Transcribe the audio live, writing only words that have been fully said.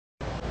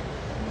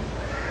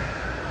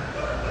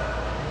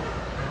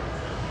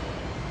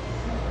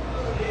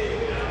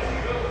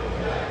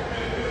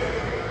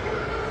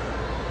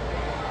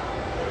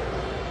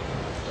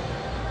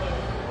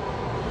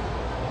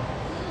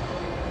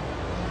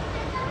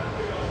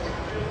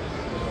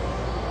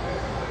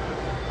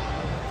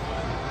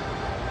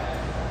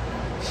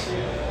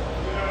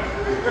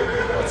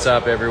What's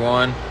up,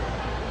 everyone?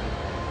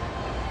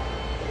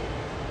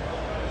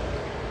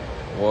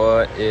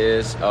 What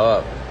is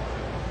up?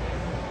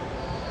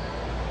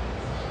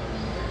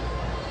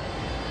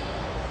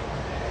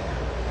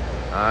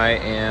 I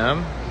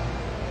am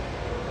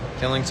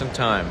killing some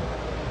time.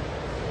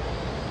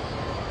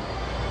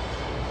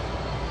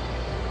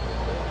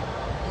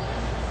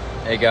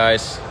 Hey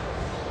guys,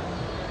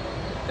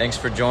 thanks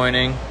for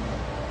joining.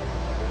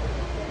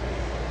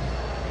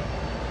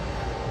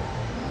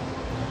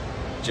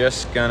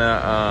 Just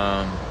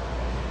gonna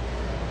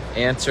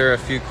answer a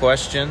few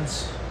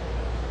questions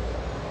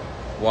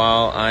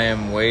while I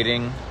am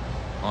waiting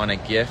on a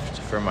gift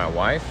for my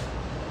wife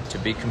to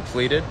be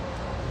completed,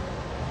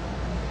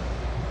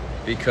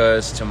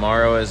 because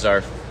tomorrow is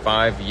our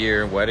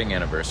 5-year wedding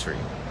anniversary.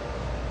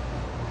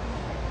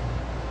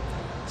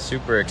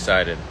 Super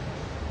excited.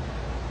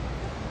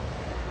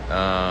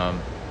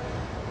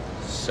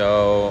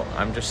 So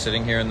I'm just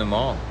sitting here in the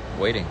mall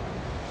waiting.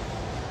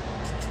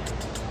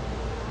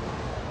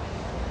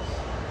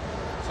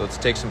 So let's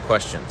take some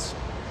questions.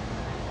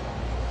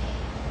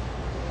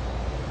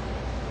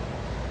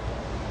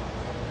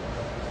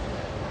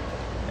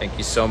 Thank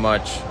you so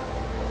much.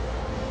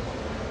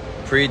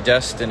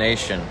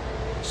 Predestination.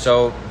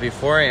 So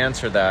before I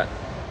answer that,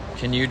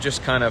 can you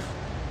just kind of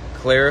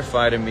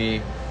clarify to me,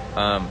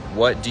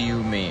 what do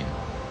you mean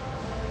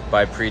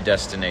by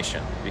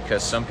predestination?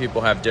 Because some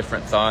people have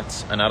different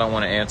thoughts, and I don't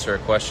want to answer a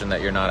question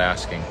that you're not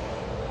asking.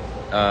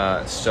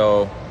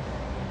 So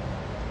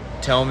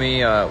tell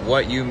me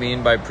what you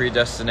mean by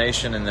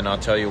predestination, and then I'll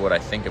tell you what I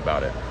think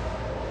about it.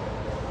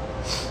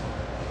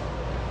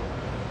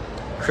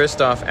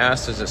 Christoph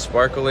asked, is it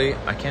sparkly?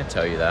 I can't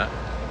tell you that.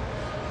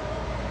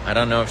 I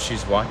don't know if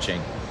she's watching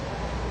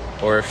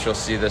or if she'll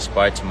see this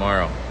by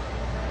tomorrow.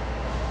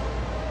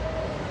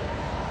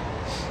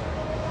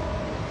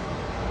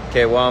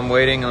 Okay, while I'm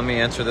waiting, let me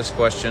answer this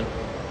question.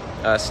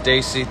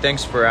 Stacy,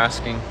 thanks for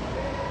asking.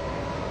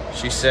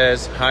 She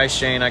says, hi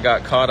Shane, I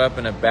got caught up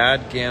in a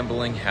bad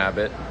gambling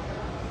habit,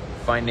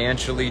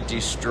 financially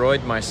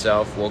destroyed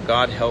myself. Will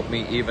God help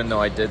me even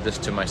though I did this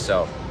to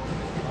myself?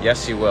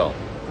 Yes, He will.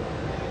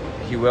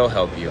 He will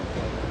help you.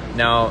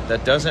 Now,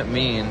 that doesn't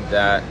mean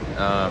that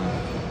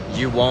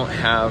you won't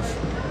have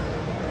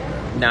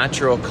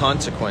natural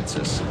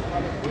consequences,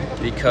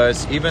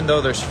 because even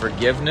though there's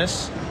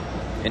forgiveness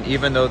and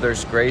even though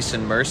there's grace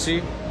and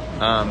mercy,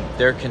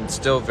 there can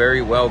still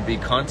very well be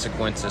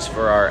consequences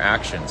for our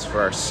actions,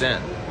 for our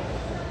sin.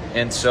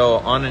 And so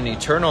on an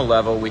eternal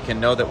level, we can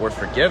know that we're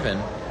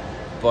forgiven,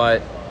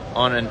 but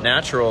on a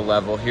natural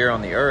level here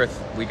on the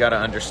earth, we got to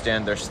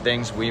understand there's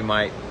things we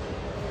might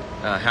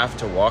have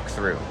to walk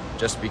through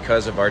just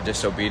because of our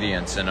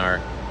disobedience and our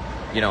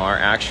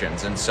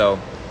actions. And so,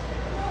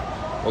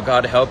 will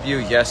God help you?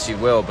 Yes, He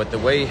will. But the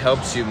way He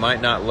helps you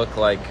might not look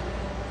like,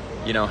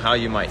 how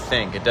you might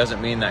think. It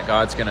doesn't mean that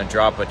God's going to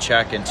drop a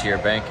check into your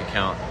bank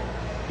account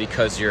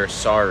because you're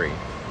sorry.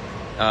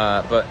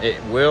 But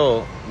it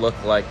will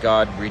look like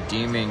God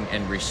redeeming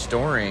and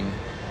restoring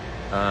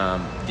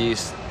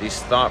these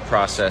thought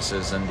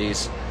processes and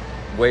these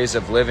ways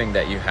of living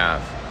that you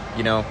have.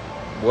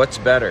 What's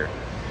better?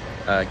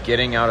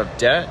 Getting out of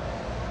debt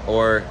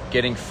or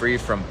getting free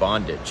from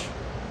bondage?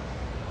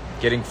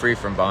 Getting free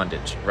from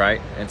bondage,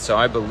 right? And so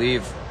I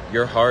believe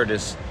your heart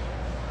is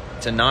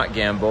to not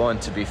gamble and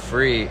to be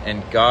free,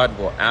 and God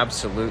will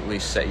absolutely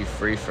set you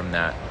free from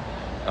that,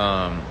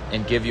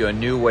 and give you a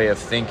new way of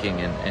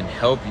thinking and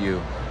help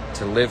you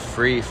to live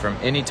free from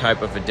any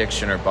type of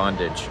addiction or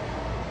bondage.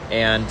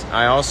 And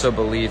I also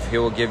believe He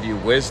will give you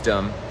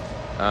wisdom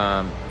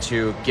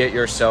to get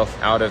yourself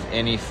out of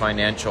any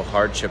financial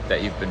hardship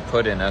that you've been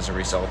put in as a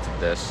result of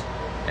this.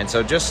 And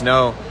so just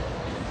know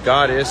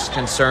God is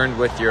concerned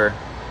with your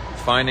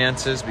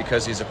finances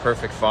because He's a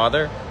perfect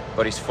Father,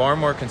 but He's far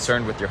more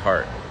concerned with your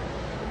heart.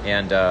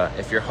 And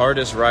if your heart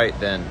is right,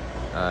 then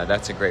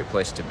that's a great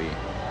place to be.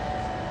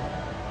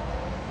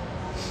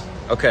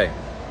 Okay.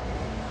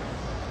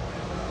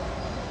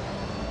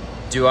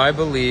 Do I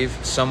believe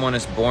someone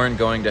is born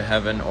going to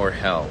heaven or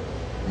hell?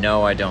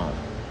 No, I don't.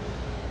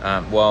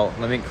 Well,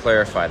 let me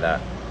clarify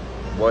that.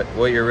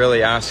 What you're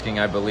really asking,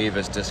 I believe,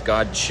 is does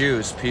God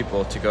choose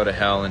people to go to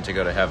hell and to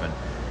go to heaven?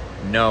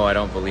 No, I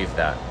don't believe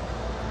that.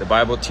 The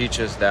Bible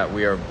teaches that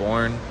we are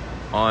born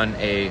on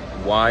a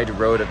wide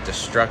road of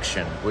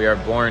destruction. We are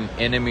born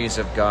enemies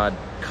of God,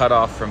 cut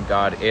off from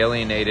God,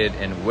 alienated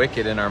and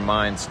wicked in our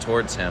minds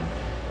towards Him.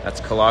 That's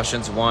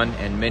Colossians 1,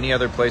 and many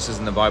other places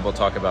in the Bible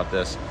talk about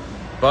this.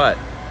 But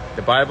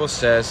the Bible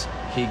says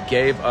He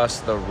gave us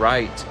the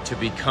right to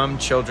become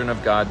children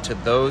of God to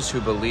those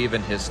who believe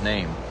in His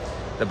name.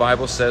 The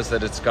Bible says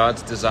that it's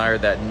God's desire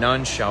that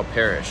none shall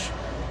perish.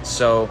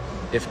 So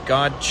if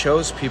God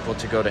chose people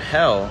to go to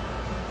hell,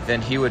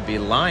 then He would be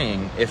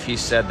lying if He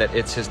said that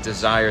it's His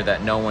desire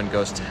that no one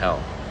goes to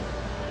hell.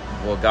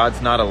 Well,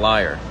 God's not a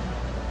liar.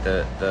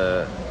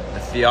 The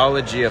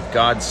theology of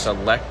God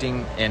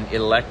selecting and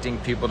electing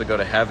people to go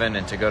to heaven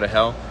and to go to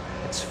hell,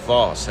 it's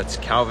false. That's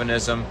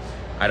Calvinism.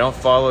 I don't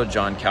follow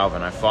John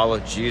Calvin. I follow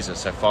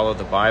Jesus. I follow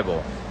the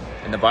Bible.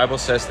 And the Bible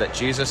says that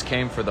Jesus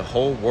came for the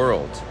whole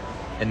world,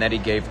 and that he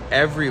gave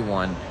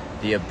everyone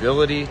the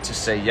ability to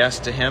say yes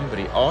to him, but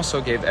he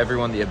also gave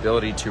everyone the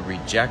ability to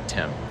reject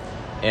him.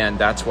 And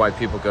that's why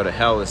people go to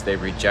hell, is they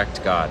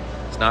reject God.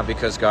 It's not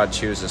because God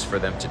chooses for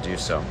them to do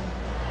so.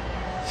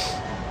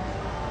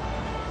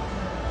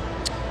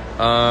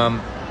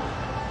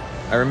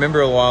 I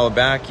remember a while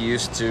back you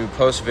used to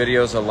post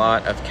videos a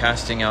lot of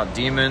casting out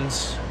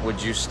demons.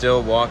 Would you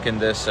still walk in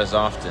this as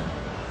often?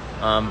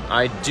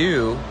 I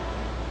do.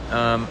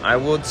 I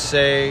would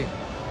say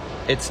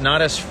it's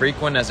not as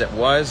frequent as it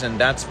was, and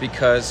that's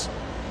because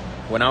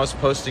when I was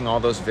posting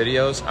all those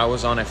videos, I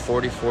was on a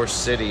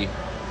 44-city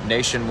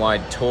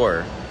nationwide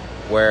tour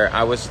where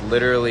I was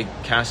literally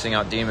casting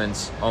out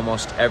demons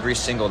almost every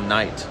single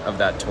night of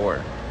that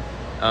tour.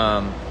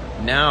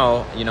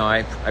 Now, you know,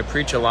 I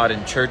preach a lot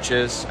in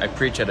churches, I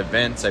preach at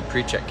events, I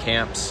preach at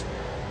camps,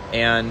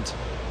 and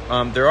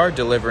there are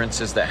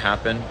deliverances that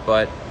happen,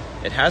 but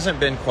it hasn't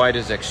been quite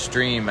as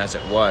extreme as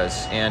it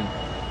was. And,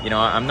 you know,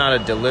 I'm not a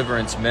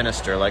deliverance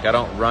minister. Like, I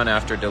don't run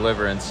after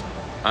deliverance.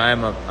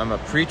 I'm a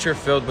preacher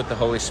filled with the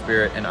Holy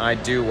Spirit, and I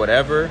do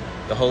whatever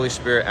the Holy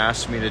Spirit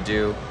asks me to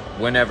do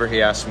whenever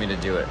he asks me to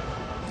do it.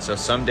 So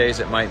some days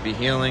it might be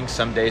healing,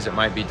 some days it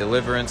might be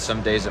deliverance,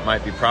 some days it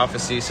might be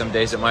prophecy, some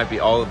days it might be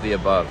all of the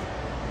above.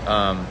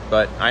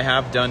 But I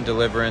have done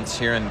deliverance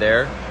here and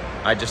there.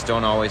 I just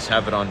don't always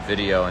have it on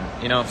video. And,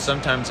 you know,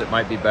 sometimes it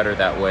might be better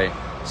that way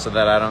so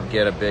that I don't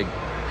get a big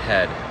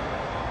head.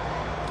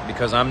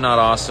 Because I'm not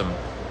awesome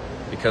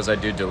because I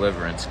do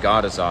deliverance.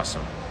 God is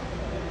awesome.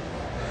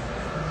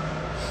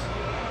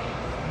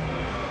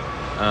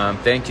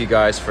 Thank you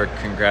guys for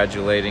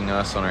congratulating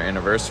us on our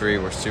anniversary.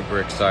 We're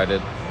super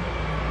excited.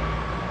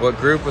 What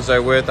group was I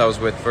with? I was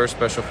with 1st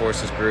Special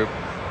Forces Group.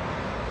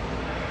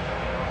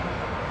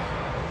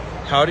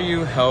 How do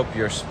you help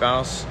your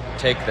spouse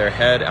take their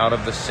head out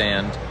of the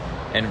sand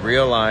and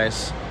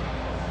realize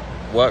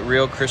what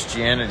real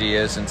Christianity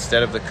is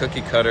instead of the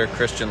cookie cutter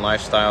Christian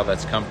lifestyle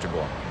that's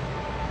comfortable?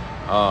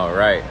 All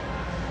right.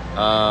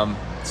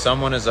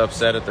 Someone is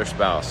upset at their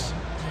spouse.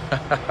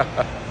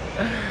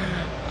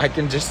 I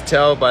can just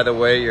tell by the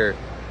way you're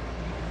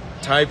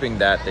typing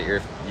that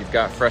you've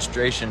got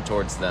frustration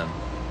towards them.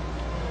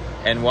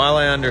 And while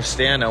I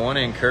understand, I want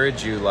to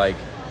encourage you, like,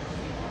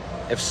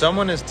 if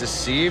someone is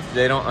deceived,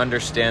 they don't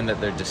understand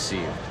that they're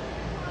deceived.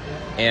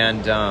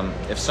 And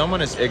if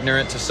someone is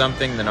ignorant to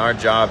something, then our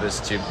job is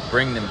to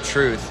bring them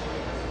truth,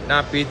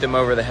 not beat them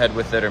over the head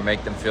with it or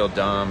make them feel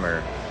dumb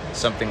or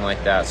something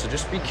like that. So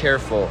just be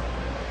careful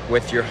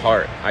with your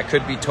heart. I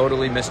could be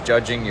totally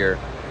misjudging your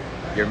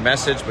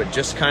message, but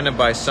just kind of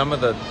by some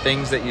of the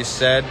things that you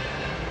said,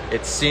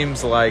 it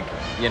seems like,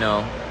 you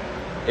know,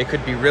 it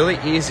could be really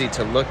easy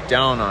to look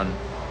down on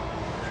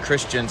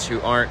Christians who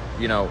aren't,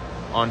 you know,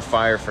 on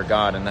fire for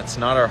God. And that's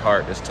not our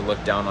heart, is to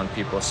look down on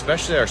people,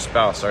 especially our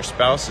spouse. Our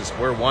spouses,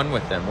 we're one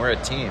with them. We're a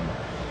team.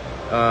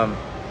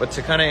 But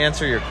to kind of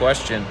answer your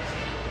question,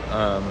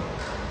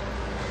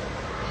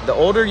 the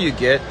older you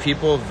get,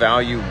 people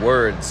value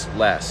words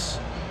less.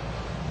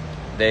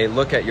 They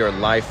look at your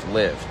life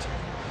lived.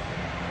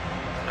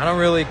 I don't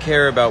really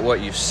care about what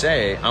you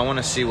say. I want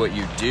to see what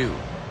you do.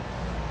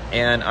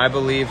 And I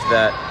believe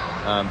that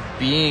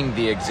being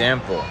the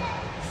example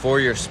for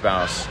your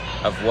spouse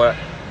of what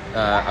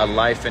a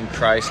life in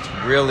Christ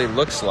really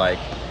looks like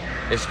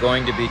is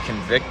going to be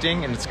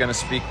convicting, and it's going to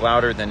speak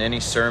louder than any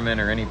sermon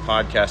or any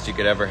podcast you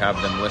could ever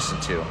have them listen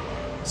to.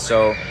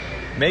 So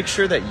make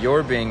sure that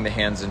you're being the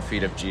hands and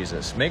feet of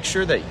Jesus. Make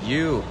sure that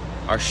you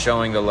are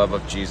showing the love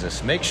of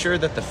Jesus. Make sure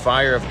that the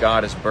fire of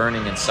God is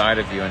burning inside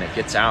of you and it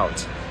gets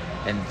out.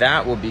 And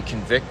that will be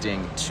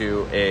convicting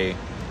to a,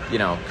 you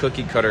know,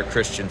 cookie cutter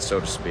Christian, so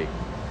to speak.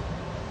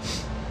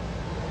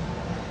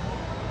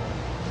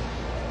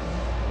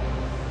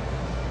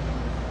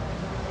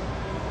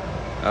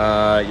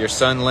 Your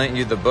son lent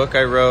you the book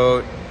I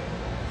wrote.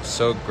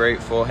 So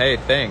grateful. Hey,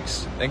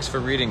 thanks. Thanks for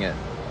reading it.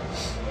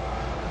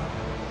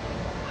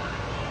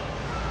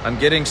 I'm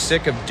getting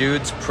sick of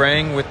dudes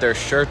praying with their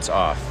shirts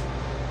off.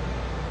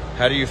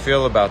 How do you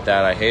feel about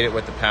that? I hate it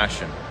with a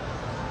passion.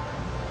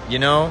 You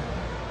know,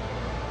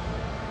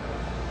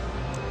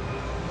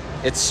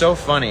 it's so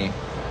funny,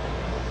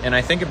 and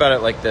I think about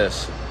it like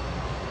this.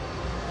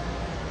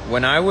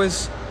 When I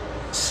was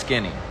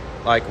skinny,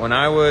 like when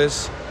I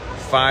was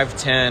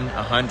 5'10",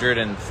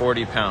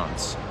 140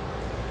 pounds,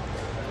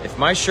 if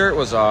my shirt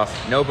was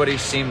off, nobody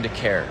seemed to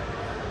care.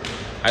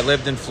 I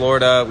lived in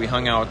Florida. We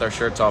hung out with our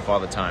shirts off all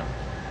the time.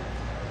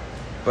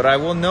 But I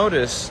will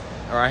notice,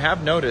 or I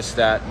have noticed,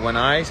 that when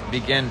I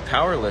begin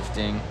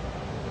powerlifting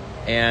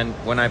and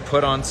when I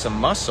put on some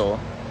muscle,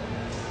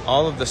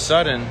 all of a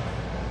sudden,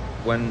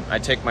 when I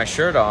take my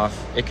shirt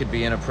off, it could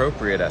be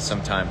inappropriate at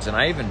some times. And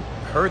I even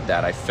heard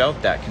that. I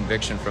felt that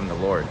conviction from the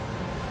Lord.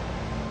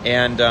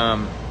 And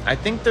I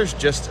think there's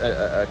just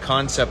a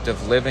concept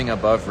of living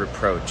above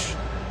reproach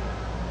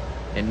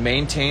and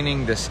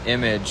maintaining this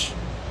image,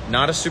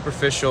 not a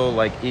superficial,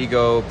 like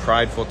ego,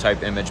 prideful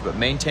type image, but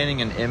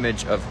maintaining an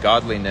image of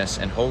godliness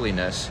and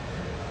holiness,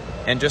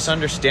 and just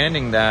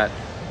understanding that,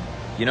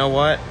 you know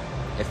what?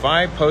 If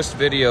I post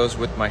videos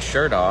with my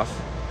shirt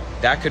off,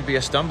 that could be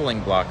a stumbling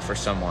block for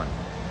someone.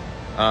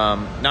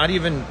 Not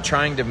even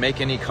trying to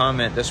make any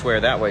comment this way or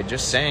that way,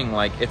 just saying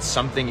like it's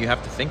something you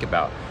have to think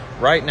about.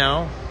 Right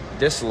now,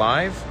 this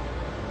live,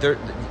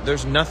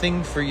 there's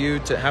nothing for you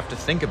to have to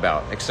think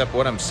about except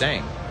what I'm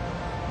saying.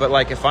 But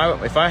like if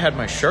I had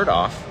my shirt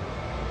off,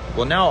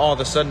 well, now all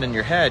of a sudden in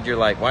your head you're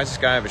like, why does this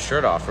guy have his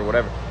shirt off or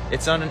whatever?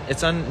 It's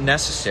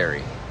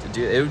unnecessary to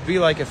do. It would be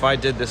like if I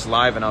did this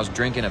live and I was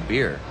drinking a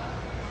beer.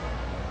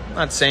 I'm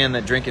not saying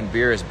that drinking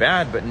beer is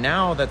bad, but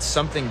now that's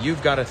something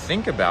you've got to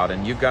think about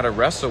and you've got to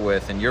wrestle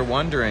with, and you're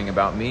wondering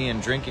about me and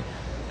drinking.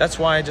 That's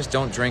why I just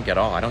don't drink at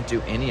all. I don't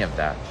do any of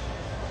that.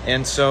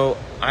 And so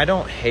I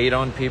don't hate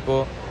on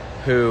people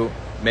who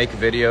make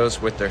videos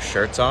with their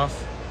shirts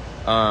off.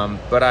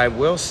 But I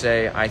will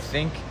say, I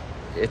think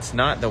it's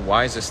not the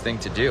wisest thing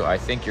to do. I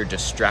think you're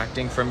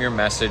distracting from your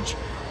message,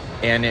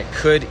 and it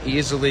could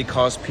easily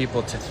cause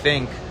people to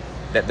think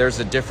that there's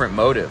a different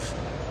motive,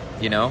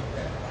 you know?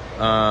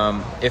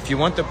 If you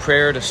want the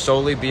prayer to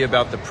solely be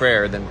about the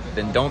prayer,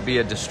 then don't be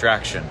a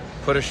distraction.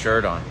 Put a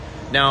shirt on.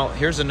 Now,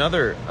 here's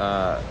another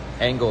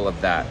angle of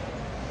that.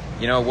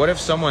 You know, what if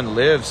someone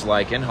lives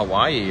like in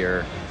Hawaii,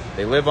 or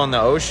they live on the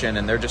ocean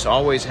and they're just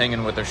always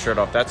hanging with their shirt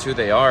off? That's who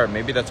they are.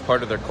 Maybe that's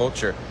part of their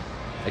culture.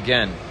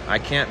 Again, I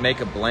can't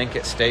make a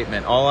blanket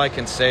statement. All I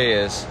can say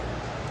is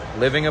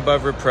living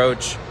above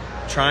reproach,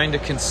 trying to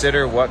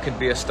consider what could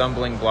be a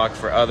stumbling block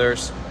for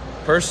others.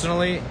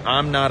 Personally,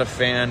 I'm not a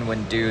fan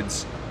when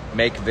dudes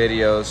make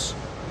videos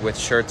with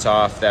shirts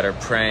off that are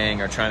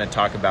praying or trying to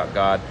talk about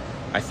God.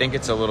 I think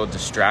it's a little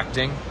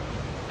distracting.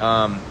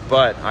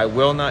 But I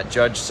will not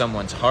judge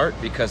someone's heart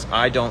because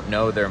I don't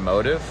know their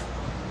motive,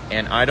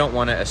 and I don't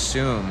want to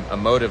assume a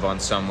motive on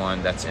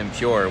someone that's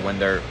impure when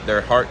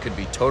their heart could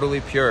be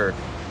totally pure.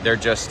 They're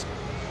just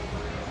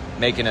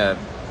making a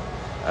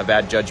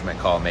bad judgment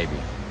call, maybe.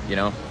 You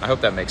know? I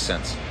hope that makes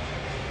sense.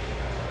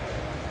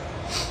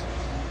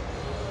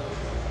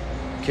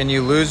 Can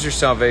you lose your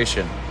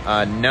salvation?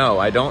 No,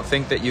 I don't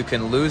think that you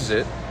can lose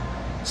it,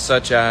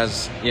 such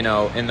as, you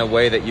know, in the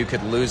way that you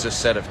could lose a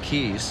set of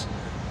keys.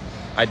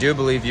 I do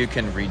believe you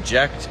can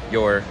reject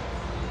your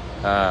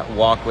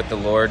walk with the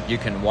Lord. You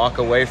can walk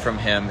away from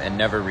Him and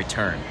never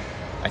return.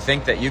 I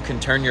think that you can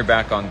turn your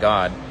back on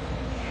God,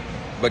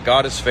 but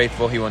God is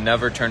faithful. He will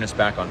never turn His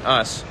back on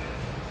us.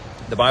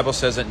 The Bible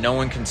says that no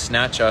one can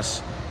snatch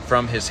us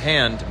from His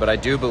hand, but I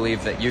do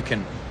believe that you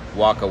can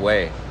walk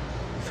away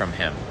from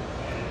Him.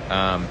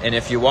 And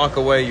if you walk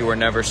away, you were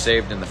never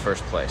saved in the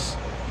first place.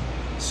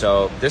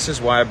 So this is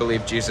why I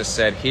believe Jesus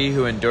said, he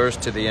who endures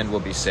to the end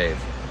will be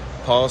saved.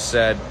 Paul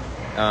said,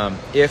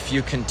 if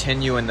you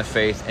continue in the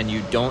faith and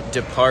you don't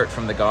depart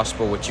from the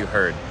gospel which you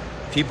heard.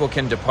 People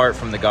can depart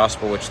from the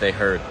gospel which they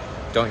heard.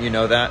 Don't you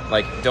know that?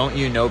 Like, don't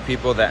you know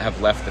people that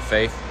have left the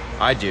faith?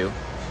 I do.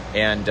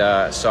 And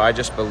so I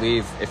just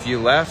believe if you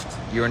left,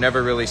 you were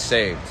never really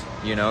saved.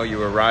 You know, you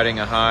were riding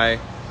a high,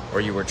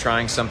 or you were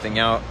trying something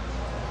out.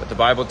 But the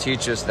Bible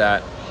teaches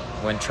that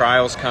when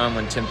trials come,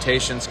 when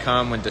temptations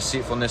come, when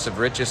deceitfulness of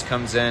riches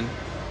comes in,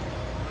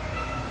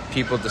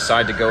 people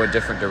decide to go a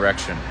different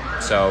direction.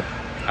 So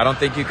I don't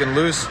think you can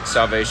lose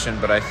salvation,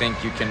 but I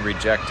think you can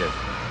reject it.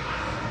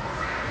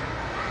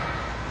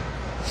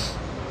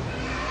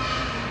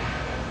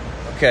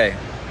 Okay.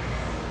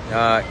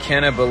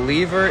 Can a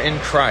believer in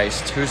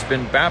Christ who's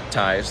been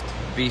baptized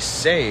be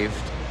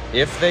saved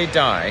if they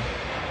die,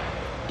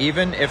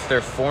 even if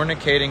they're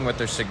fornicating with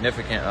their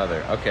significant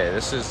other? Okay,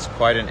 this is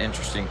quite an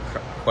interesting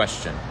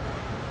question.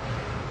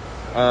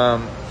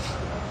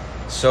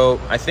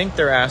 So I think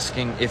they're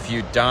asking, if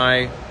you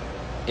die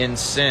in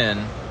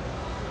sin,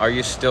 are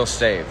you still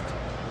saved?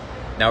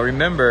 Now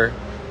remember,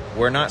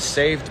 we're not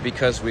saved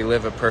because we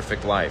live a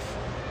perfect life.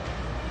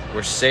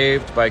 We're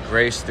saved by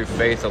grace through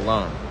faith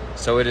alone.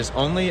 So it is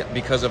only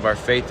because of our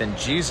faith in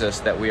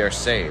Jesus that we are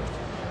saved,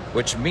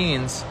 which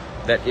means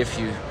that if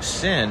you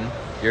sin,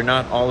 you're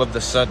not all of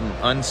a sudden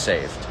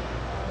unsaved.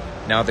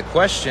 Now the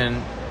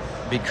question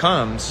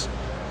becomes,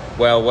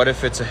 well, what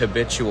if it's a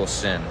habitual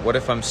sin? What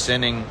if I'm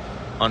sinning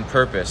on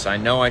purpose? I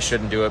know I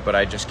shouldn't do it, but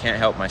I just can't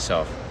help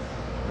myself.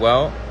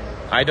 Well,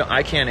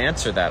 I can't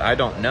answer that. I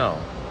don't know.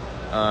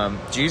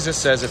 Jesus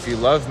says, if you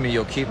love me,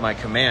 you'll keep my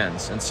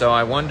commands. And so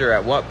I wonder,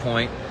 at what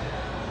point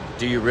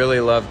do you really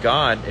love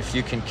God if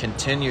you can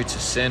continue to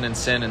sin and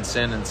sin and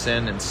sin and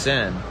sin and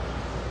sin?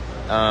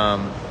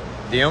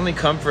 The only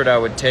comfort I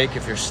would take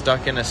if you're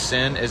stuck in a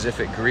sin is if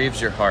it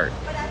grieves your heart.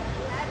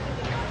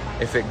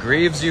 If it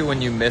grieves you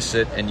when you miss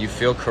it, and you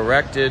feel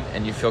corrected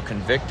and you feel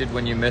convicted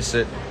when you miss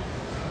it,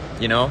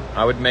 you know,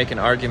 I would make an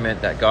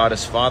argument that God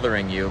is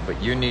fathering you,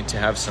 but you need to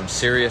have some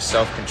serious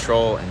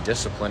self-control and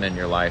discipline in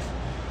your life.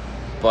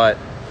 But,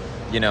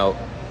 you know,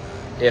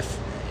 if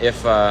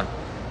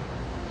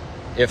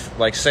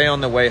like, say on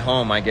the way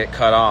home I get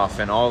cut off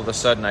and all of a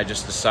sudden I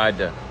just decide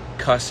to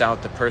cuss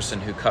out the person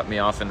who cut me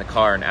off in the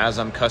car, and as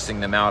I'm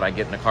cussing them out I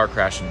get in a car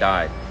crash and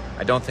die,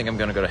 I don't think I'm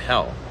going to go to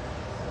hell.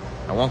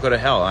 I won't go to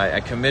hell. I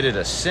committed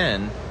a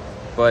sin,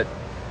 but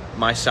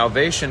my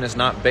salvation is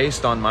not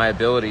based on my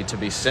ability to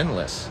be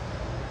sinless.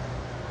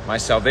 My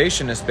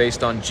salvation is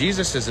based on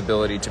Jesus'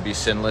 ability to be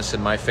sinless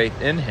and my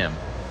faith in him,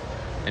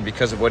 and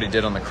because of what he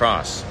did on the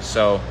cross.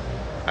 So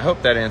I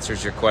hope that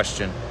answers your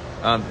question.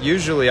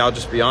 Usually, I'll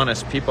just be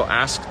honest, people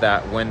ask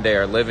that when they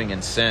are living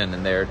in sin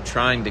and they're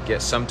trying to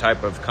get some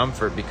type of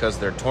comfort because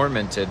they're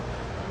tormented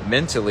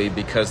mentally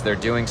because they're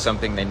doing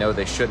something they know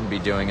they shouldn't be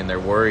doing and they're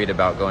worried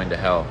about going to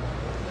hell.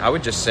 I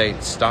would just say,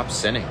 stop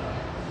sinning.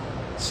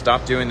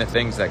 Stop doing the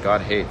things that God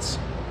hates.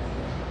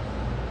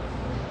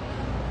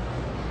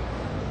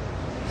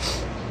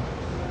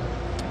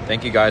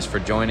 Thank you guys for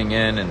joining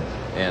in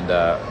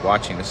and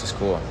watching. This is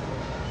cool.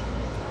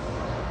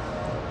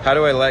 How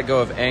do I let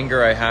go of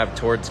anger I have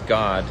towards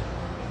God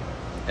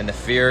and the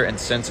fear and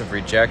sense of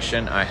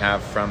rejection I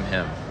have from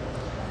him?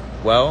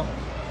 Well,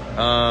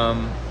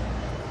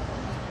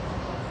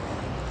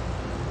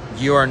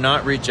 you are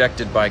not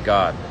rejected by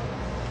God.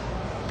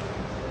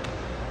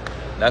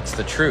 That's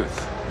the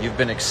truth. You've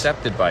been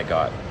accepted by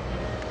God.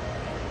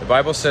 The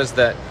Bible says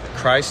that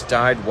Christ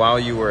died while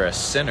you were a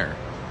sinner.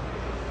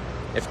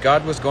 If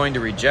God was going to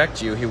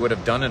reject you, he would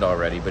have done it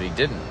already, but he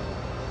didn't.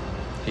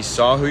 He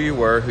saw who you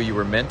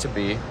were meant to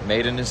be,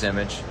 made in his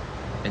image,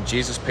 and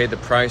Jesus paid the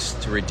price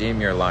to redeem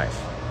your life.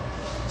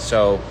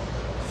 So,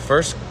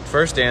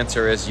 first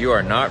answer is you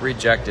are not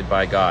rejected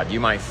by God. You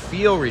might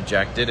feel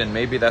rejected, and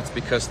maybe that's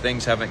because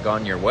things haven't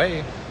gone your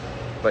way,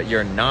 but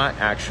you're not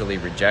actually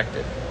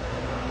rejected.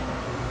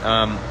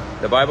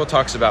 The Bible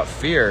talks about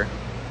fear.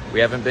 We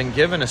haven't been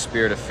given a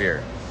spirit of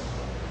fear.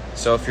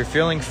 So if you're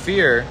feeling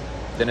fear,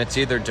 then it's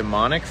either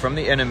demonic from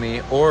the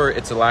enemy or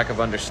it's a lack of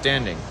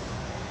understanding.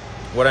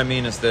 What I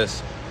mean is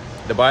this.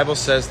 The Bible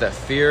says that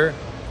fear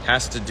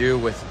has to do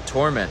with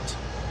torment.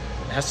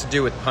 It has to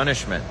do with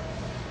punishment.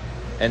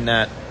 And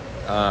that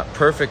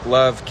perfect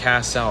love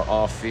casts out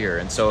all fear.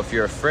 And so if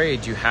you're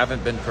afraid, you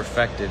haven't been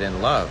perfected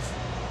in love.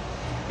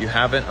 You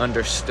haven't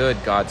understood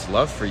God's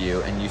love for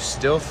you, and you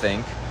still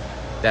think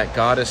that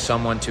God is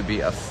someone to be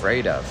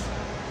afraid of.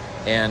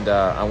 And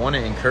I want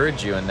to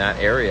encourage you in that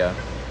area.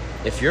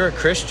 If you're a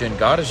Christian,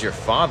 God is your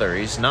Father.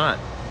 He's not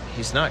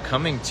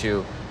coming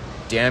to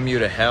damn you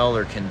to hell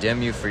or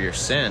condemn you for your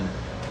sin.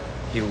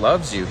 He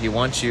loves you. He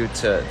wants you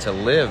to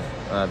live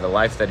the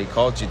life that he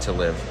called you to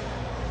live.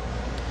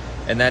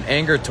 And that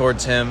anger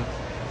towards him,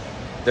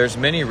 there's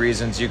many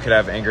reasons you could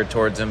have anger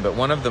towards him, but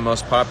one of the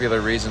most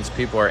popular reasons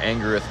people are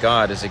angry with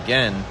God is,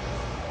 again,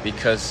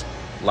 because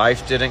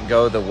life didn't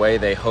go the way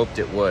they hoped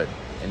it would.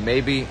 And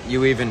maybe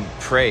you even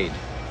prayed.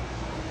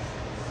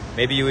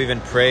 Maybe you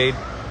even prayed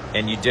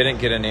and you didn't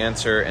get an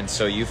answer, and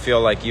so you feel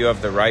like you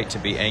have the right to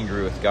be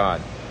angry with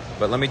God.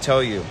 But let me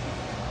tell you,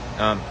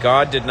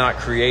 God did not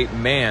create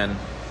man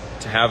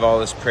to have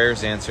all his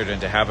prayers answered and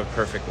to have a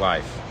perfect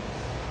life.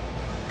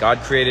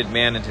 God created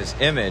man in his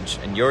image,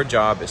 and your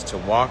job is to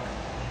walk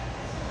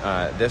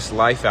this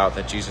life out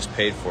that Jesus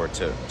paid for,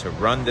 to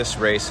run this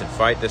race and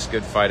fight this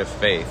good fight of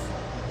faith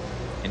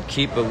and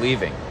keep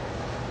believing,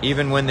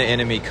 even when the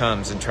enemy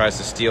comes and tries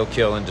to steal,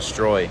 kill, and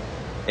destroy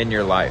in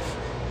your life.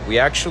 We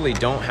actually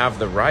don't have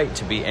the right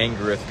to be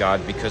angry with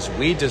God because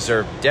we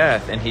deserve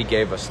death and he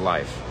gave us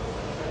life.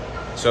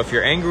 So if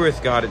you're angry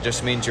with God, it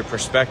just means your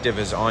perspective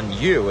is on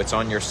you, it's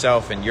on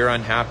yourself, and you're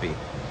unhappy.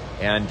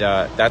 And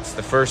that's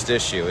the first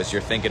issue, is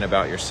you're thinking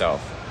about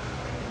yourself.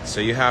 So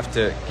you have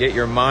to get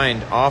your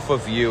mind off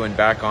of you and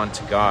back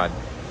onto God.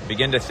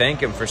 Begin to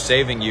thank him for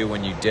saving you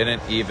when you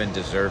didn't even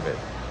deserve it.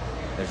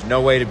 There's no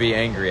way to be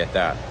angry at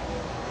that.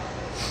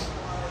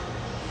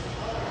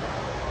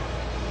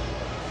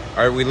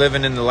 Are we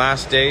living in the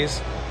last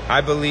days? I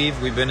believe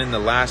we've been in the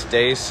last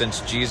days since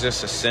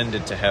Jesus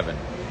ascended to heaven.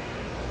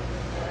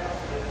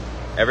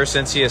 Ever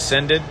since he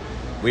ascended,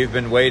 we've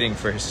been waiting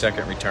for his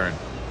second return.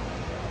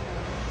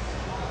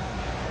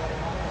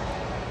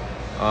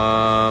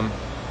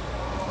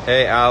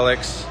 Hey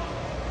Alex,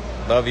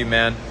 love you,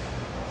 man.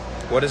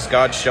 What is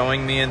God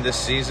showing me in this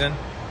season?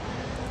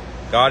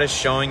 God is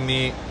showing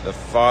me the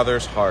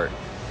Father's heart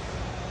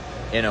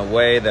in a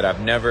way that I've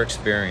never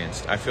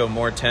experienced. I feel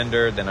more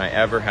tender than I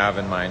ever have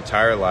in my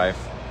entire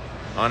life.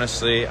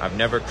 Honestly, I've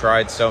never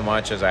cried so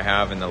much as I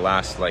have in the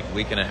last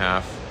week and a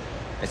half.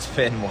 It's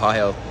been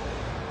wild.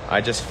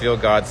 I just feel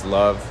God's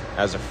love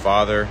as a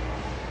father.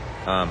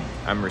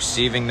 I'm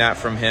receiving that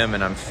from him,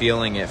 and I'm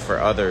feeling it for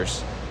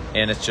others.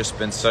 And it's just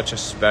been such a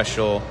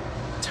special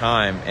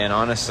time. And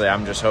honestly,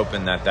 I'm just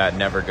hoping that that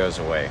never goes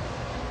away,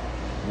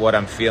 what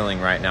I'm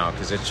feeling right now,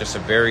 because it's just a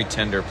very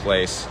tender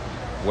place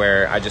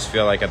where I just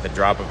feel like at the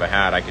drop of a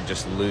hat, I could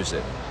just lose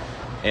it.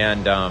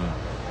 And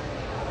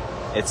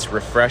it's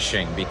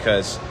refreshing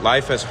because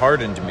life has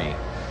hardened me.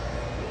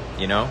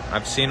 You know,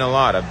 I've seen a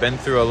lot. I've been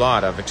through a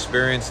lot. I've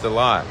experienced a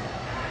lot.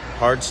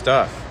 Hard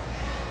stuff.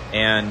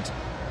 And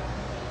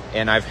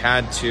I've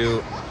had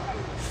to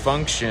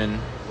function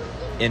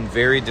in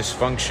very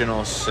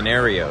dysfunctional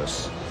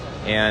scenarios.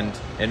 And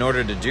in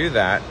order to do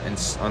that, and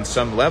on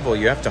some level,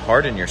 you have to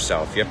harden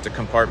yourself. You have to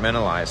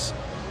compartmentalize.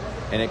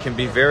 And it can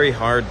be very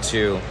hard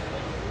to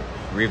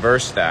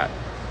reverse that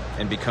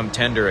and become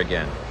tender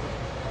again.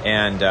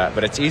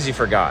 but it's easy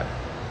for God.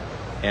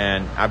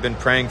 And I've been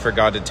praying for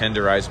God to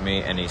tenderize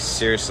me, and he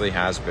seriously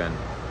has been.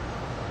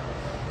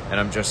 And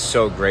I'm just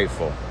so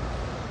grateful.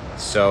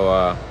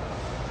 So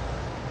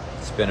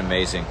it's been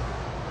amazing.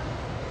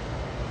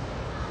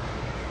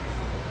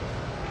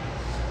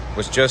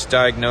 Was just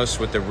diagnosed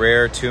with a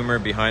rare tumor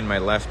behind my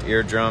left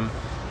eardrum.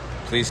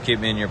 Please keep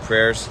me in your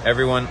prayers.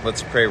 Everyone,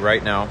 let's pray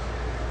right now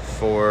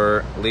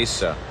for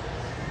Lisa.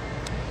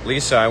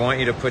 Lisa, I want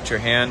you to put your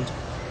hand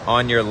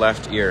on your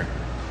left ear,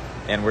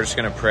 and we're just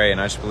going to pray, and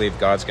I just believe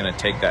God's going to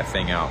take that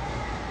thing out.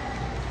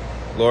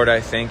 Lord, I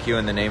thank you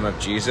in the name of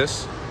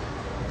Jesus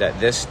that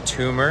this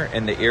tumor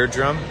in the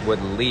eardrum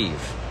would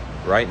leave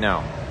right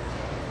now.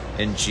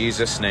 In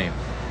Jesus' name.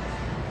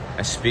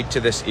 I speak to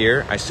this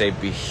ear. I say,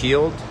 be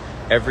healed.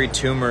 Every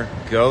tumor,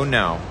 go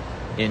now.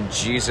 In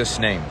Jesus'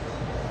 name.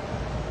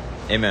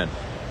 Amen.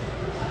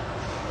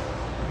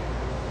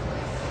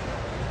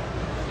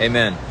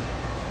 Amen.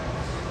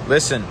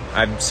 Listen,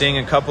 I'm seeing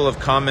a couple of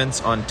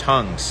comments on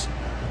tongues.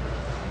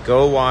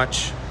 Go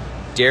watch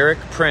Derek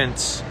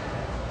Prince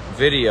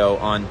video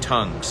on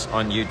tongues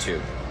on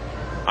YouTube.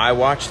 I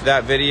watched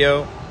that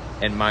video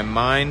and my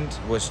mind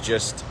was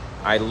just,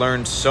 I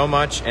learned so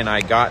much, and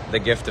I got the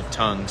gift of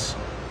tongues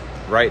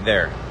right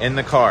there in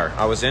the car.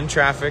 I was in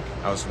traffic.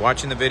 I was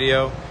watching the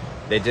video.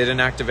 They did an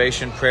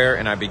activation prayer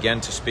and I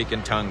began to speak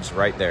in tongues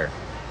right there.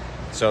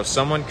 So if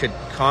someone could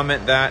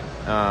comment that,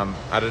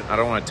 I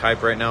don't want to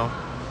type right now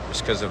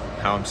just because of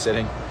how I'm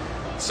sitting.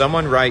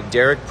 Someone write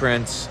Derek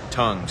Prince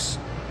tongues.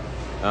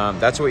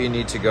 That's what you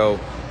need to go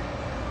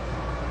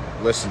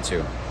listen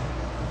to.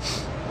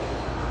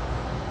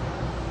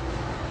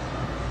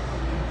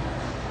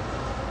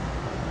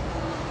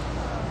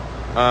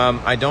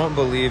 I don't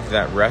believe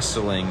that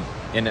wrestling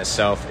in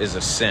itself is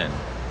a sin.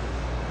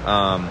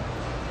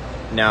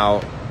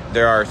 Now,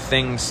 there are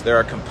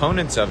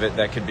components of it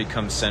that could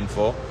become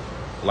sinful,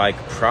 like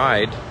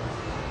pride,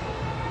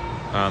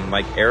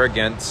 like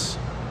arrogance,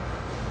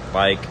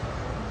 like,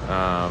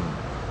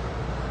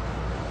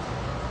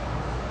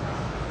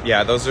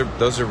 yeah, those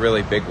are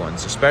really big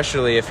ones,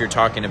 especially if you're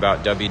talking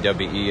about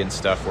WWE and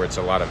stuff where it's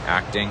a lot of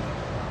acting.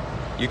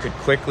 You could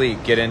quickly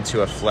get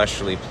into a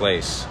fleshly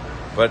place.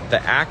 But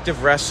the act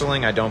of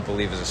wrestling, I don't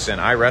believe is a sin.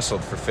 I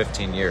wrestled for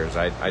 15 years.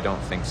 I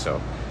don't think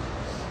so.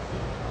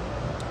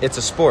 It's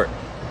a sport.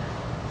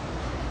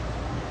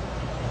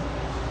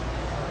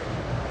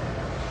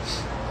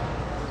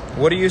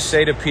 What do you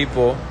say to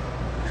people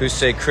who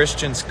say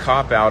Christians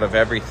cop out of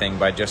everything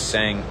by just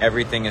saying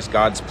everything is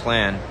God's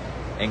plan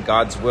and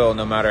God's will,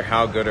 no matter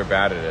how good or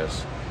bad it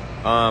is?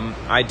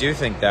 I do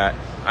think that.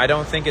 I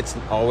don't think it's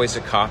always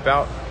a cop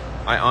out.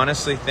 I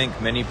honestly think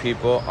many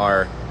people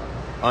are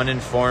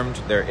uninformed.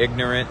 They're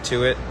ignorant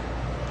to it.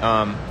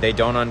 They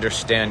don't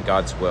understand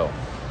God's will.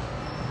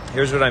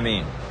 Here's what I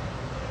mean.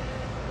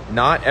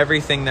 Not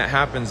everything that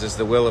happens is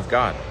the will of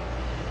God.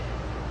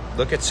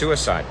 Look at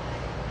suicide.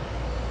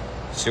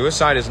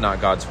 Suicide is not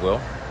God's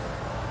will.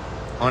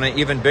 On an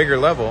even bigger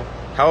level,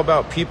 how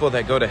about people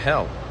that go to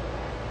hell?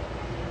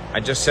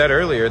 I just said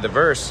earlier, the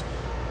verse,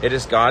 it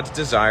is God's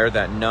desire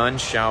that none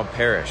shall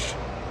perish.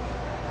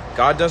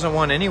 God doesn't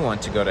want anyone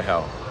to go to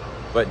hell.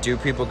 But do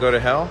people go to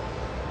hell?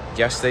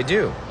 Yes, they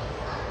do.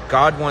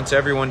 God wants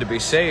everyone to be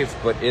saved,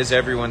 but is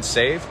everyone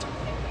saved?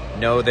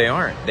 No, they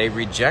aren't. They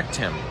reject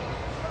him.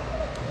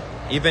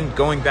 Even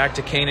going back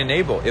to Cain and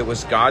Abel, it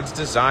was God's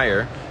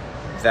desire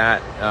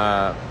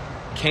that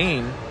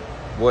Cain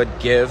would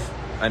give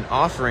an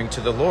offering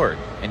to the Lord,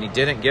 and he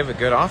didn't give a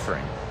good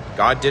offering.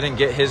 God didn't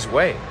get his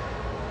way.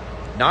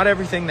 Not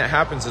everything that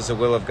happens is the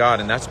will of God,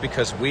 and that's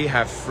because we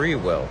have free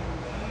will.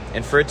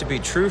 And for it to be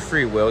true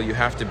free will, you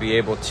have to be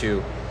able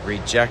to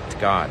reject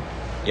God.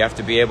 You have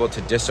to be able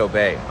to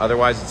disobey.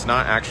 Otherwise, it's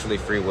not actually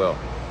free will.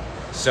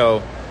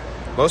 So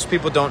most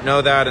people don't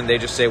know that, and they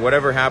just say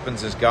whatever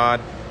happens is God.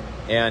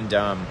 And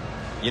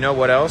you know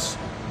what else?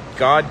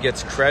 God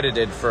gets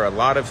credited for a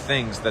lot of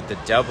things that the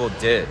devil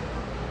did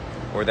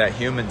or that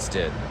humans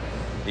did.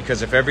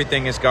 Because if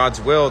everything is God's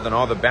will, then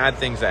all the bad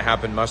things that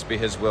happen must be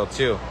his will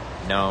too.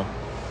 No.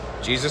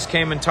 Jesus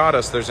came and taught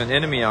us there's an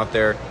enemy out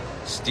there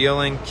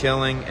stealing,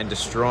 killing, and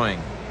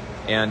destroying.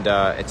 And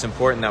it's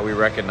important that we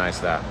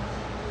recognize that.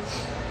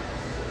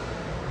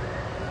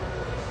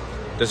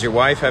 Does your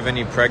wife have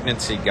any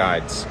pregnancy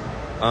guides?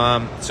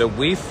 So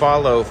we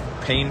follow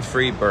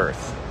Pain-Free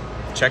Birth.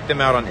 Check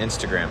them out on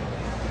Instagram.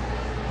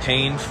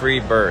 Pain-Free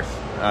Birth.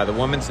 The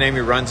woman's name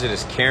who runs it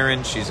is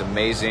Karen. She's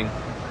amazing.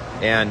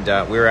 And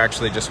we were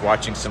actually just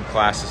watching some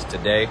classes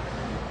today.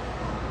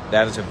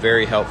 That is a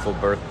very helpful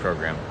birth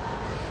program.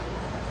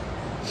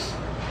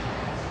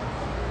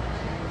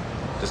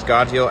 Does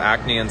God heal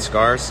acne and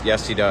scars?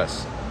 Yes, he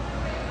does.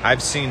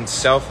 I've seen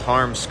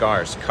self-harm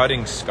scars,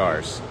 cutting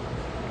scars,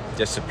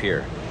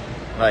 disappear.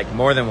 Like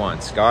more than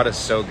once. God is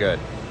so good.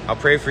 I'll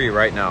pray for you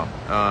right now.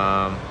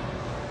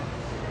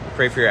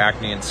 Pray for your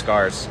acne and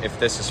scars if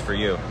this is for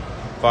you.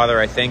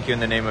 Father, I thank you in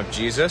the name of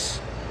Jesus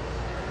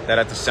that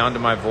at the sound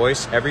of my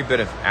voice, every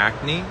bit of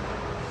acne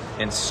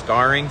and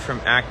scarring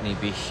from acne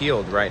be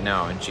healed right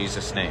now in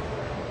Jesus' name.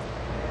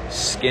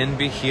 skin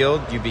be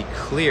healed, you be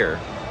clear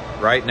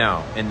right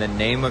now in the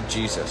name of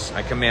Jesus.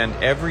 I command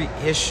every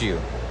issue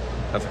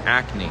of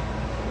acne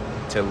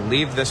to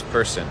leave this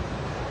person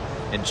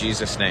in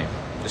Jesus' name,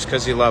 just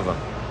because you love them.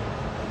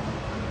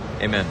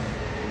 Amen.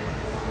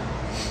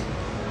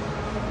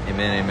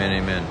 Amen, amen,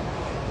 amen.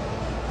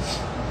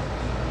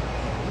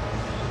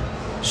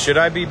 Should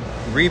I be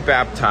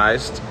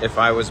rebaptized if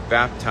I was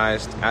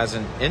baptized as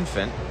an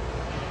infant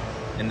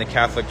in the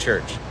Catholic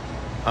Church?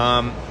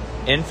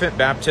 Infant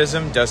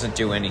baptism doesn't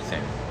do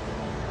anything.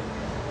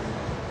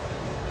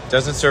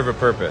 Doesn't serve a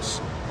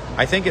purpose.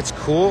 I think it's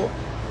cool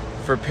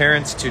for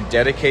parents to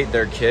dedicate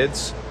their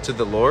kids to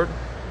the Lord,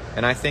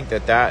 and I think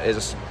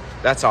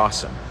that's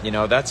awesome. You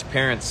know, that's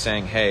parents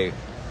saying, "Hey,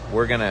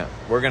 we're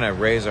gonna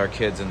raise our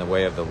kids in the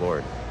way of the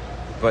Lord."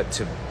 But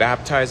to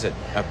baptize a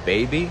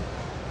baby,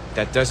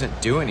 that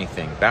doesn't do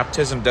anything.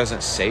 Baptism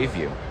doesn't save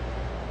you.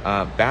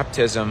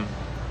 Baptism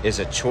is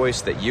a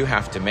choice that you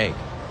have to make.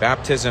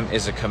 Baptism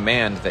is a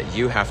command that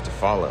you have to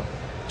follow.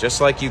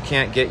 Just like you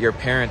can't get your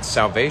parents'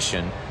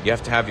 salvation, you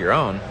have to have your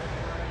own.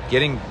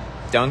 Getting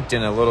dunked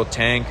in a little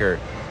tank, or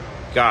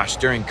gosh,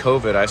 during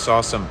COVID, I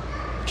saw some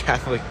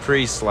Catholic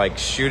priests like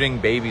shooting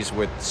babies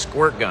with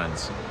squirt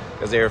guns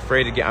because they were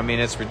afraid to get, I mean,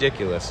 it's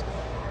ridiculous.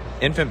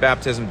 Infant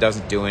baptism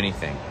doesn't do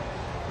anything.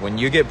 When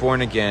you get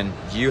born again,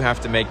 you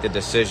have to make the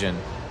decision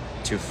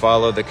to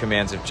follow the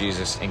commands of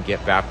Jesus and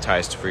get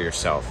baptized for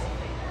yourself.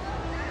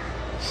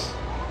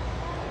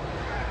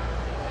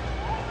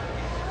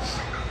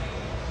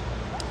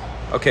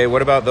 Okay,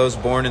 what about those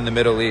born in the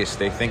Middle East?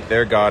 They think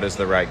their God is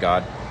the right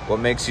God.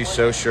 What makes you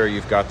so sure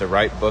you've got the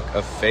right book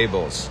of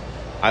fables?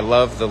 I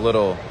love the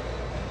little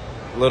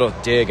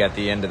dig at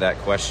the end of that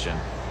question.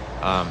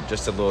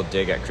 Just a little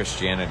dig at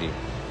Christianity.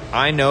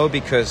 I know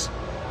because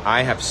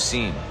I have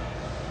seen.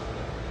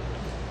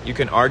 You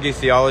can argue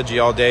theology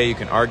all day, you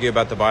can argue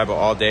about the Bible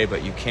all day,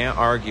 but you can't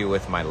argue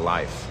with my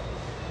life.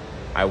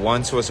 I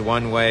once was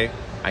one way,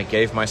 I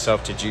gave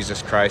myself to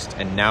Jesus Christ,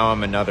 and now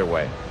I'm another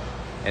way.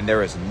 And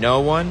there is no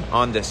one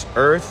on this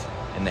earth,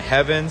 in the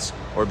heavens,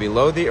 or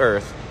below the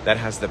earth that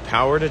has the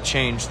power to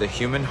change the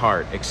human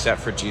heart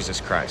except for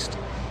Jesus Christ.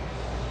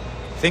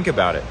 Think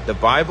about it. The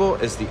Bible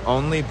is the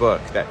only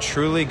book that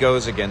truly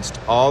goes against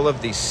all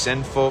of these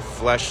sinful,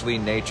 fleshly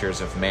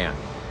natures of man.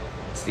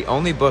 It's the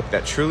only book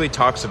that truly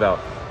talks about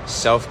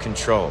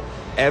self-control.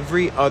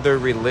 Every other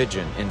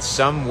religion in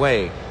some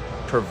way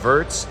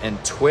perverts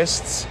and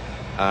twists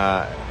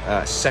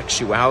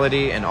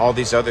sexuality and all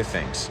these other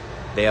things.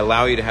 They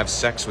allow you to have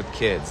sex with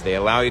kids. They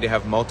allow you to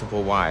have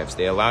multiple wives.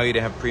 They allow you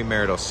to have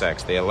premarital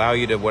sex. They allow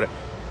you to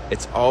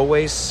it's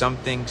always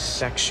something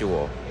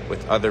sexual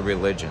with other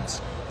religions.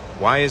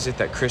 Why is it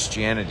that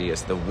Christianity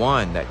is the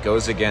one that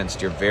goes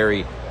against your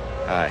very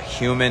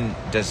human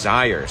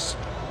desires?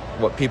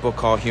 What people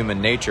call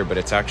human nature, but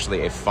it's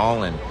actually a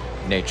fallen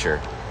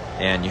nature,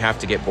 and you have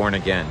to get born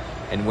again.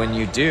 And when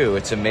you do,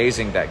 it's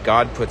amazing that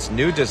God puts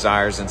new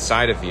desires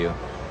inside of you.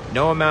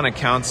 No amount of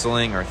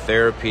counseling or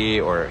therapy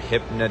or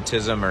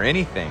hypnotism or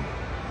anything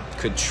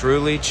could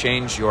truly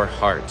change your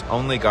heart.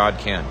 Only God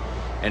can.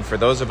 And for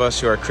those of us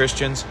who are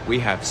Christians, we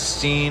have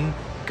seen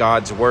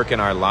God's work in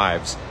our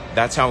lives.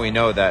 That's how we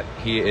know that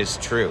He is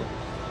true.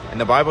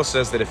 And the Bible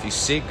says that if you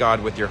seek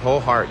God with your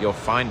whole heart, you'll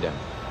find Him.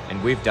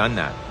 And we've done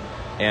that.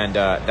 And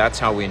that's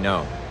how we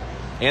know.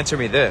 Answer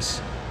me this.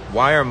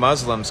 Why are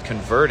Muslims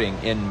converting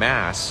in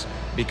mass?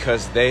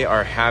 Because they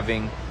are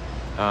having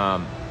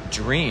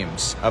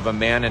dreams of a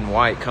man in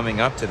white coming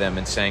up to them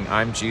and saying,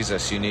 "I'm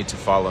Jesus, you need to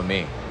follow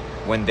me,"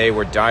 when they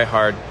were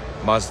diehard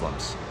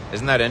Muslims.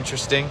 Isn't that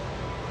interesting?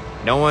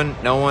 No one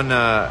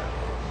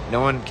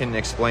can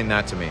explain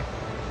that to me.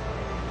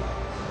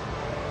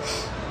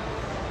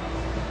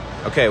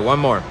 Okay, one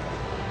more.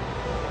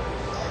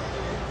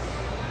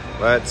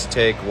 Let's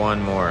take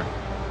one more.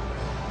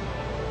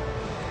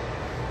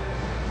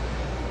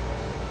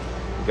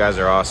 You guys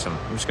are awesome.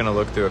 I'm just going to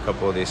look through a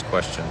couple of these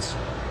questions.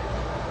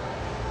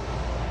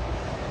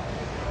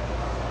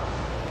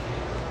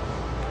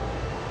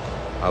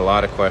 A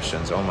lot of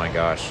questions. Oh my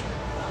gosh.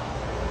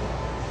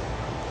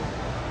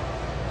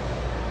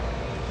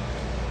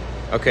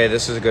 Okay,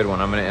 this is a good one.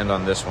 I'm going to end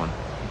on this one.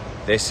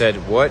 They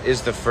said, what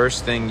is the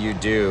first thing you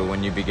do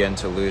when you begin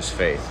to lose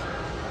faith?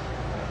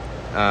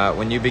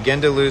 When you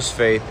begin to lose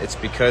faith, it's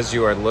because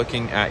you are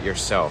looking at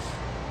yourself.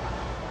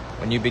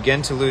 When you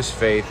begin to lose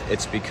faith,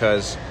 it's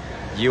because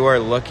you are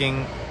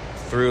looking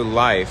through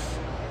life.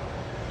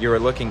 You are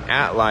looking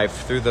at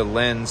life through the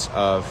lens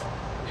of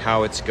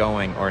how it's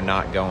going or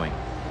not going.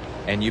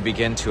 And you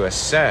begin to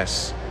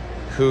assess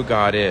who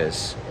God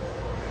is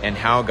and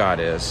how God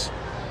is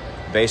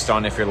based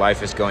on if your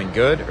life is going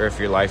good or if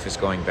your life is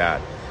going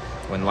bad.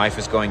 When life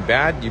is going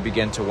bad, you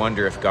begin to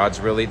wonder if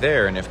God's really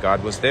there. And if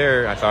God was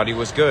there, I thought He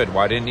was good.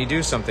 Why didn't He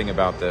do something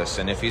about this?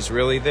 And if He's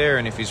really there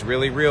and if He's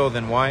really real,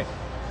 then why?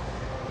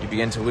 You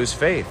begin to lose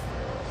faith.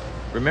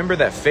 Remember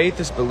that faith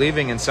is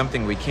believing in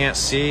something we can't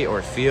see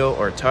or feel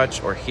or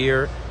touch or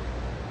hear.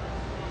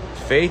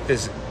 Faith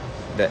is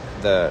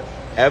the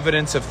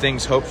evidence of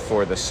things hoped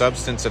for, the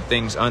substance of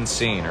things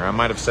unseen. Or I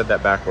might have said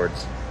that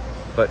backwards.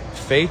 But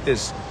faith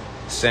is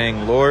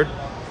saying, Lord,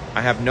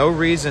 I have no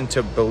reason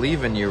to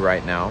believe in you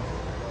right now,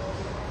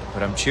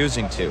 but I'm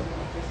choosing to.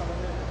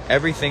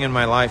 Everything in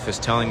my life is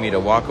telling me to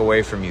walk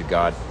away from you,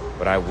 God,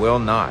 but I will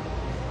not.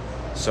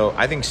 So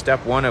I think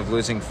step one of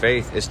losing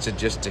faith is to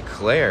just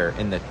declare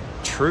in the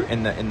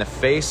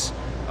face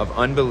of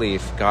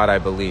unbelief, God, I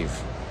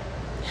believe.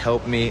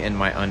 Help me in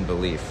my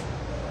unbelief.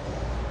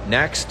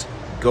 Next,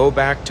 go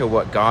back to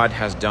what God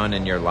has done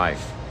in your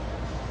life.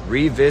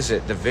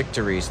 Revisit the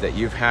victories that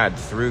you've had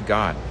through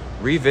God.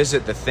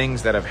 Revisit the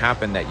things that have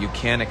happened that you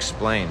can't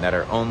explain, that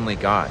are only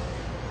God.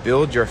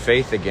 Build your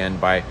faith again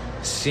by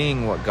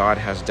seeing what God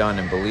has done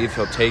and believe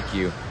He'll take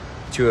you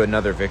to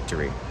another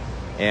victory.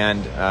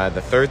 And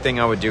the third thing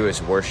I would do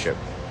is worship.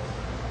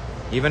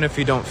 Even if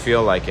you don't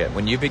feel like it,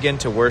 when you begin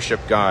to worship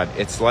God,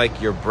 it's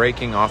like you're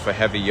breaking off a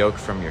heavy yoke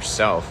from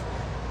yourself,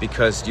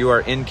 because you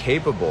are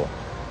incapable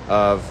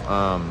of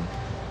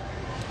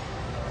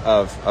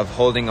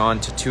holding on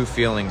to two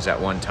feelings at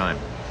one time.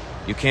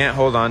 You can't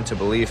hold on to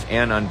belief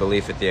and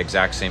unbelief at the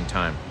exact same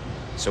time.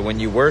 So when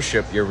you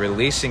worship, you're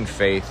releasing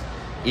faith,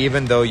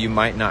 even though you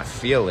might not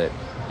feel it.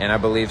 And I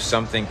believe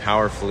something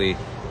powerfully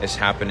is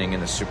happening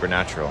in the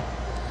supernatural.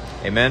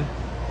 Amen.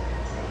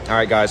 All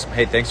right, guys.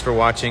 Hey, thanks for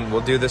watching.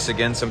 We'll do this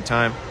again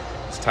sometime.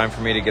 It's time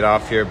for me to get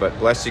off here, but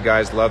bless you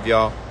guys. Love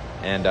y'all.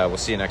 And we'll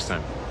see you next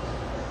time.